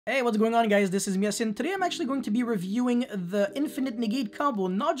Hey, what's going on, guys? This is Miasin. Today I'm actually going to be reviewing the Infinite Negate combo,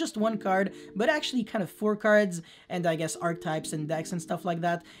 not just one card, but actually kind of 4 cards, and I guess archetypes and decks and stuff like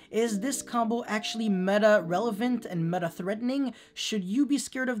that. Is this combo actually meta relevant and meta threatening? Should you be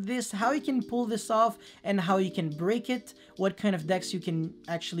scared of this? How you can pull this off and how you can break it? What kind of decks you can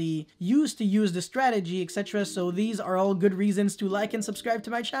actually use to use the strategy, etc. So these are all good reasons to like and subscribe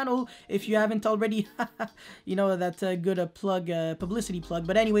to my channel if you haven't already. You know, that good publicity plug.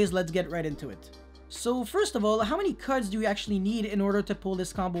 But anyways, let's get right into it. So first of all, how many cards do you actually need in order to pull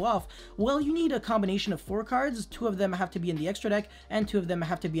this combo off? Well, you need a combination of 4 cards. 2 of them have to be in the extra deck, and 2 of them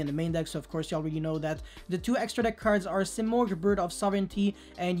have to be in the main deck. So of course, you already know that the 2 extra deck cards are Simorgh, Bird of Sovereignty,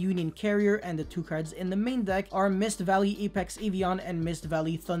 and Union Carrier, and the 2 cards in the main deck are Mist Valley Apex Avian and Mist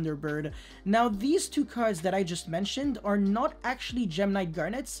Valley Thunderbird. Now, these 2 cards that I just mentioned are not actually Gem Knight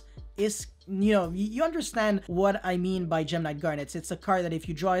Garnets. You understand what I mean by Gem Knight Garnets. It's a card that if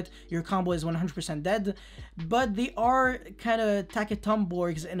you draw it, your combo is 100% dead, but they are kind of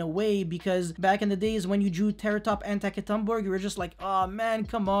Taketomborgs in a way, because back in the days when you drew Terratop and Taketomborg, you were just like, oh man,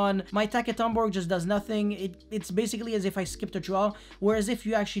 come on, my Taketomborg just does nothing. It's basically as if I skipped a draw, whereas if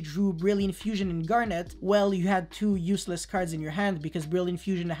you actually drew Brilliant Fusion and Garnet, well, you had 2 useless cards in your hand because Brilliant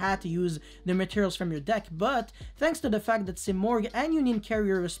Fusion had to use the materials from your deck, but thanks to the fact that Simorgh and Union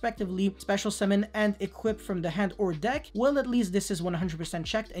Carrier respectively special summon and equip from the hand or deck, well, at least this is 100%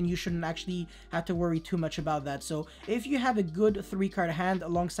 checked and you shouldn't actually have to worry too much about that. So if you have a good 3-card hand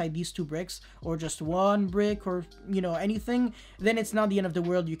alongside these 2 bricks, or just 1 brick, or anything, then it's not the end of the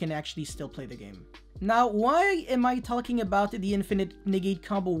world. You can actually still play the game. Now, why am I talking about the Infinite Negate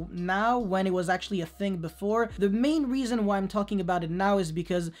combo now when it was actually a thing before? The main reason why I'm talking about it now is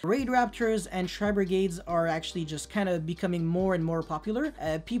because Raid Raptors and Tri-Brigades are actually just kind of becoming more and more popular.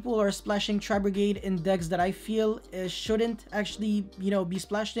 People are splashing Tri-Brigade in decks that I feel shouldn't actually, be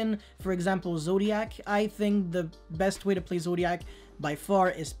splashed in. For example, Zodiac. I think the best way to play Zodiac by far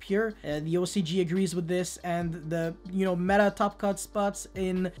is Pure. The OCG agrees with this, and the meta top cut spots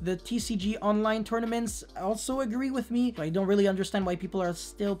in the TCG online tournaments also agree with me. I don't really understand why people are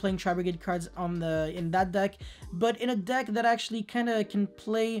still playing Tri-Brigade cards in that deck, but in a deck that actually kind of can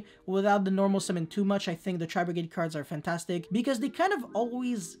play without the normal summon too much, I think the Tri-Brigade cards are fantastic because they kind of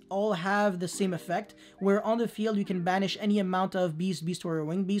always all have the same effect, where on the field you can banish any amount of Beast, Beast, or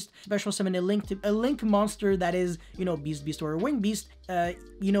Wing Beast, special summon a link monster that is Beast, Beast, or Wing Beast,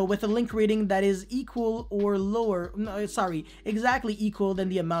 with a link rating that is equal or lower, exactly equal than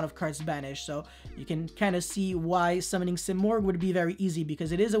the amount of cards banished. So you can kind of see why summoning Simorgh would be very easy,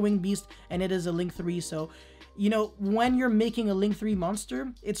 because it is a Wing Beast and it is a link 3. So when you're making a link 3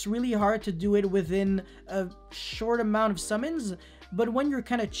 monster, it's really hard to do it within a short amount of summons. But when you're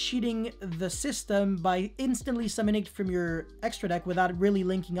kind of cheating the system by instantly summoning it from your extra deck without really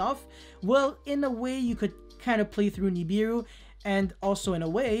linking off, well, in a way you could kind of play through Nibiru, and also in a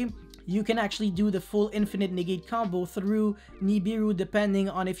way you can actually do the full Infinite Negate combo through Nibiru, depending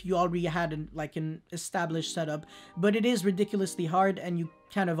on if you already had an established setup. But it is ridiculously hard, and you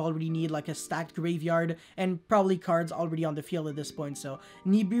kind of already need like a stacked graveyard and probably cards already on the field at this point. So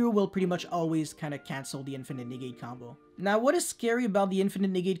Nibiru will pretty much always kind of cancel the Infinite Negate combo. Now, what is scary about the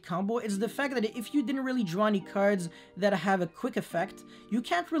Infinite Negate combo is the fact that if you didn't really draw any cards that have a quick effect, you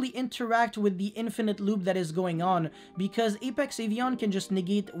can't really interact with the infinite loop that is going on, because Apex Avian can just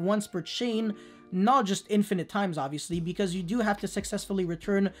negate once per chain, not just infinite times, obviously, because you do have to successfully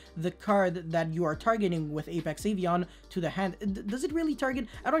return the card that you are targeting with Apex Avian to the hand. Does it really target?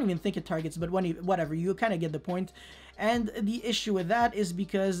 I don't even think it targets, but whatever, you kind of get the point. And the issue with that is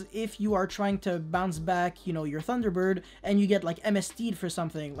because if you are trying to bounce back, your Thunderbird, and you get like MST'd for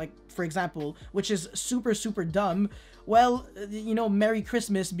something, like for example, which is super, super dumb, well, Merry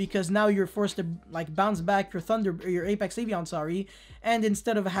Christmas, because now you're forced to like bounce back your Apex Avian, and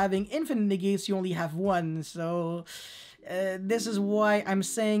instead of having infinite negates, you only have 1. So this is why I'm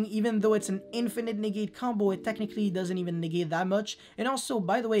saying, even though it's an Infinite Negate combo, it technically doesn't even negate that much. And also,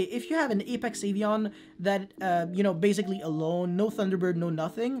 by the way, if you have an Apex Avian that, basically alone, no Thunderbird, no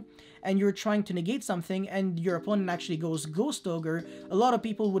nothing, and you're trying to negate something, and your opponent actually goes Ghost Ogre, a lot of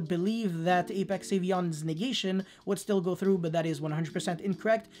people would believe that Apex Avian's negation would still go through, but that is 100%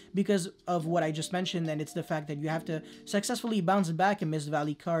 incorrect because of what I just mentioned, and it's the fact that you have to successfully bounce back a Mist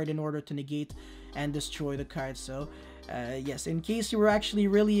Valley card in order to negate and destroy the card. So yes, in case you were actually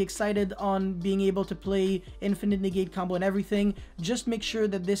really excited on being able to play Infinite Negate combo and everything, just make sure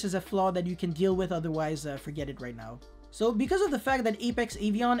that this is a flaw that you can deal with, otherwise forget it right now. So because of the fact that Apex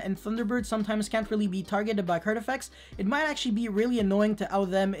Avian and Thunderbird sometimes can't really be targeted by card effects, it might actually be really annoying to out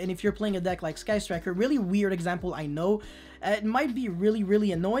them, and if you're playing a deck like Sky Striker, really weird example, I know, It might be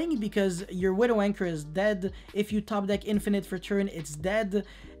really annoying because your Widow Anchor is dead. If you top deck Infinite for turn, it's dead,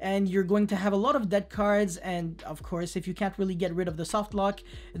 and you're going to have a lot of dead cards. And of course, if you can't really get rid of the soft lock,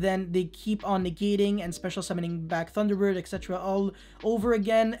 then they keep on negating and special summoning back Thunderbird, etc. all over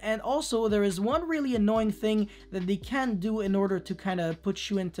again. And also, there is one really annoying thing that they can do in order to kind of put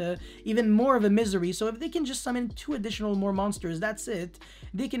you into even more of a misery. So if they can just summon 2 additional more monsters, that's it.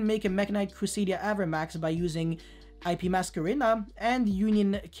 They can make a Mechanite Crusadia Avramax by using IP Masquerena and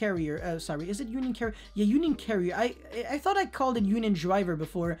Union Carrier. Sorry, is it Union Carrier? Yeah, Union Carrier. I thought I called it Union Driver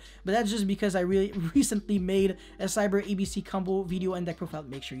before, but that's just because I really recently made a Cyber ABC combo video and deck profile.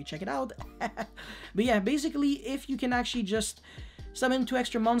 Make sure you check it out. But yeah, basically, if you can actually just summon 2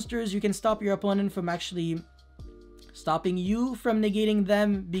 extra monsters, you can stop your opponent from actually stopping you from negating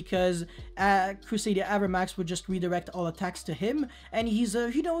them, because Crusadia Avramax would just redirect all attacks to him, and he's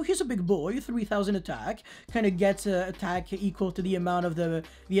a, you know, he's a big boy, 3000 attack, kind of gets attack equal to the amount of the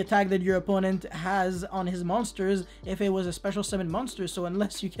attack that your opponent has on his monsters if it was a special summon monster. So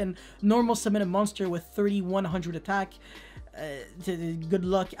unless you can normal summon a monster with 3100 attack, good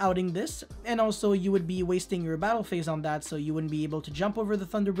luck outing this. And also, you would be wasting your battle phase on that, so you wouldn't be able to jump over the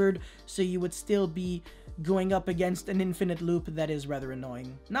Thunderbird, so you would still be going up against an infinite loop that is rather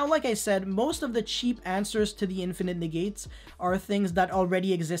annoying. Now, like I said, most of the cheap answers to the infinite negates are things that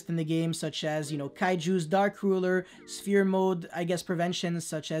already exist in the game, such as, you know, Kaiju's Dark Ruler, Sphere Mode, I guess preventions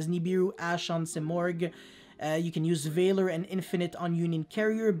such as Nibiru, Ash on Simorg. You can use Valor and Infinite on Union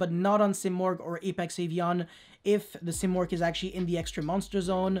Carrier, but not on Simorg or Apex Avion if the Simorg is actually in the extra monster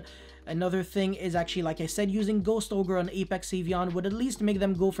zone. Another thing is actually, like I said, using Ghost Ogre on Apex Avion would at least make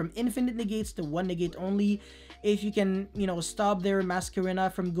them go from infinite negates to 1 negate only. If you can, you know, stop their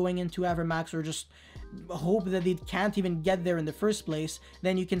Masquerena from going into Avramax, or just hope that they can't even get there in the first place,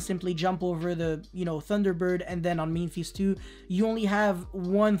 then you can simply jump over the, you know, Thunderbird, and then on Mean Feast 2, you only have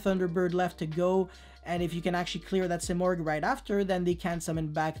 1 Thunderbird left to go. And if you can actually clear that Simorg right after, then they can summon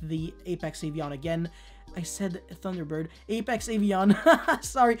back the Apex Avion again. I said Thunderbird. Apex Avion.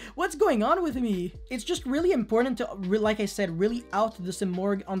 Sorry, what's going on with me? It's just really important to, like I said, really out the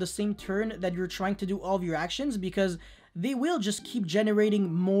Simorg on the same turn that you're trying to do all of your actions, because they will just keep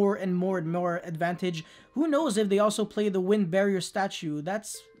generating more and more and more advantage. Who knows if they also play the Wind Barrier statue? That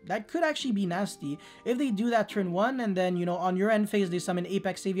could actually be nasty. If they do that turn 1, and then, you know, on your end phase they summon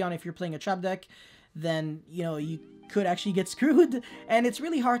Apex Avion if you're playing a trap deck, then, you know, you could actually get screwed. And it's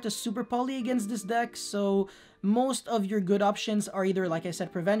really hard to super poly against this deck, so most of your good options are either, like I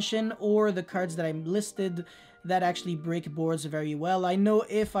said, Prevention, or the cards that I listed that actually break boards very well. I know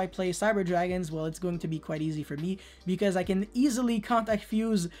if I play Cyber Dragons, well, it's going to be quite easy for me, because I can easily Contact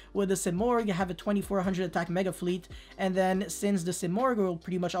Fuse with the Simorg, have a 2400 attack Mega Fleet, and then since the Simorg will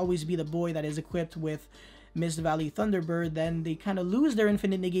pretty much always be the boy that is equipped with Mist Valley Thunderbird, then they kind of lose their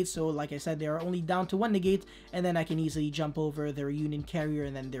infinite negate. So like I said, they are only down to 1 negate, and then I can easily jump over their Union Carrier,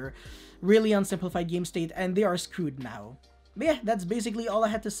 and then they're really unsimplified game state, and they are screwed now. But yeah, that's basically all I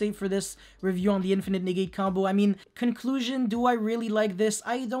had to say for this review on the Infinite Negate combo. I mean, conclusion, do I really like this?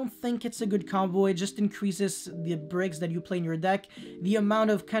 I don't think it's a good combo. It just increases the bricks that you play in your deck, the amount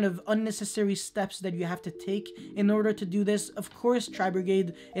of kind of unnecessary steps that you have to take in order to do this. Of course,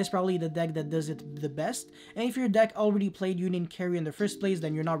 Tri-Brigade is probably the deck that does it the best, and if your deck already played Union Carrier in the first place,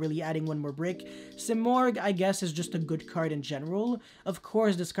 then you're not really adding 1 more brick. Simorg, I guess, is just a good card in general. Of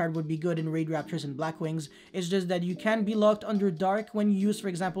course, this card would be good in Raid Raptors and Blackwings. It's just that you can be locked under Dark when you use, for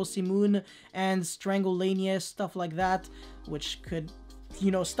example, Simoon and Strangolania, stuff like that, which could,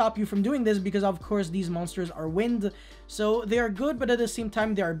 you know, stop you from doing this, because of course these monsters are wind. So they are good, but at the same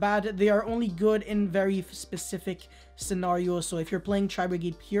time they are bad. They are only good in very specific scenarios. So if you're playing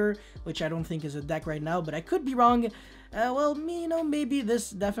Tri-Brigade Pure, which I don't think is a deck right now, but I could be wrong, well, you know, maybe this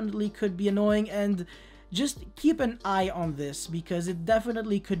definitely could be annoying, and just keep an eye on this, because it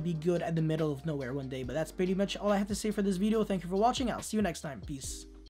definitely could be good at the middle of nowhere one day. But that's pretty much all I have to say for this video. Thank you for watching. I'll see you next time. Peace.